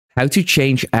How to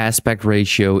change aspect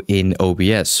ratio in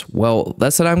OBS. Well,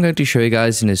 that's what I'm going to show you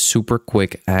guys in a super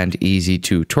quick and easy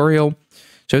tutorial.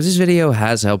 So if this video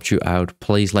has helped you out,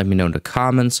 please let me know in the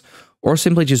comments or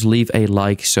simply just leave a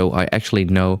like so I actually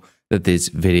know that this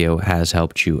video has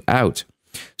helped you out.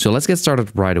 So let's get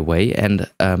started right away. And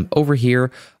over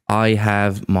here, I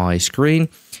have my screen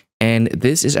and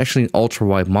this is actually an ultra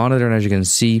wide monitor. And as you can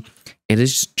see, it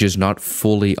is just not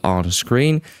fully on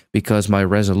screen because my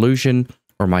resolution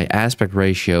or my aspect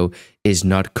ratio is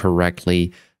not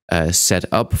correctly set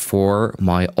up for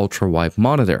my ultra wide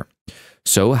monitor.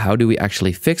 So how do we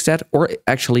actually fix that? Or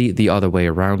actually the other way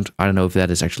around. I don't know if that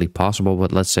is actually possible,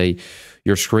 but let's say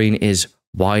your screen is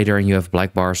wider and you have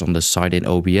black bars on the side in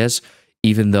OBS,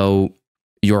 even though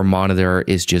your monitor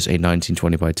is just a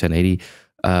 1920 by 1080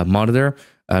 monitor.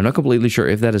 I'm not completely sure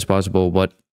if that is possible,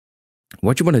 but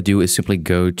what you want to do is simply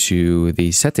go to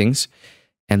the settings.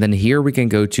 And then here we can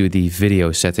go to the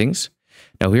video settings.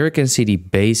 Now here you can see the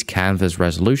base canvas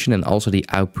resolution and also the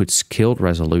output scaled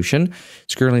resolution.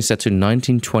 It's currently set to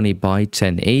 1920 by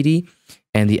 1080.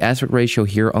 And the aspect ratio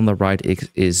here on the right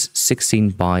is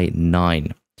 16 by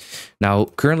 9. Now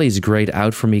currently it's grayed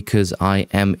out for me because I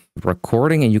am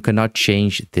recording and you cannot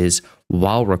change this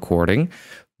while recording.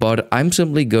 But I'm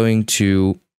simply going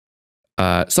to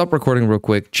stop recording real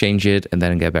quick, change it, and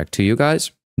then get back to you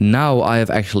guys. Now I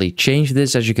have actually changed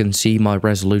this. As you can see, my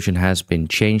resolution has been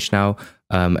changed now.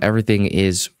 Everything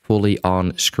is fully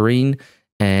on screen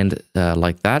and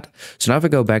like that. So now if I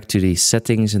go back to the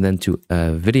settings and then to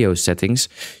video settings,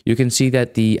 you can see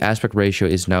that the aspect ratio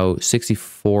is now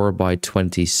 64 by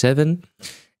 27.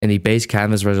 And the base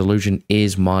canvas resolution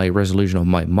is my resolution of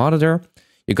my monitor.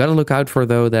 You got to look out for,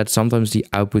 though, that sometimes the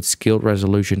output scaled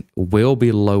resolution will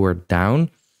be lowered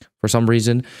down for some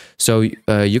reason. So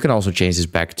you can also change this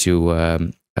back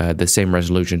to the same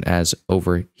resolution as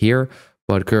over here.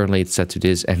 But currently it's set to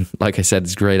this. And like I said,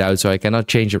 it's grayed out, so I cannot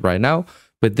change it right now.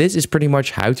 But this is pretty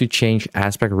much how to change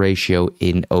aspect ratio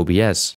in OBS.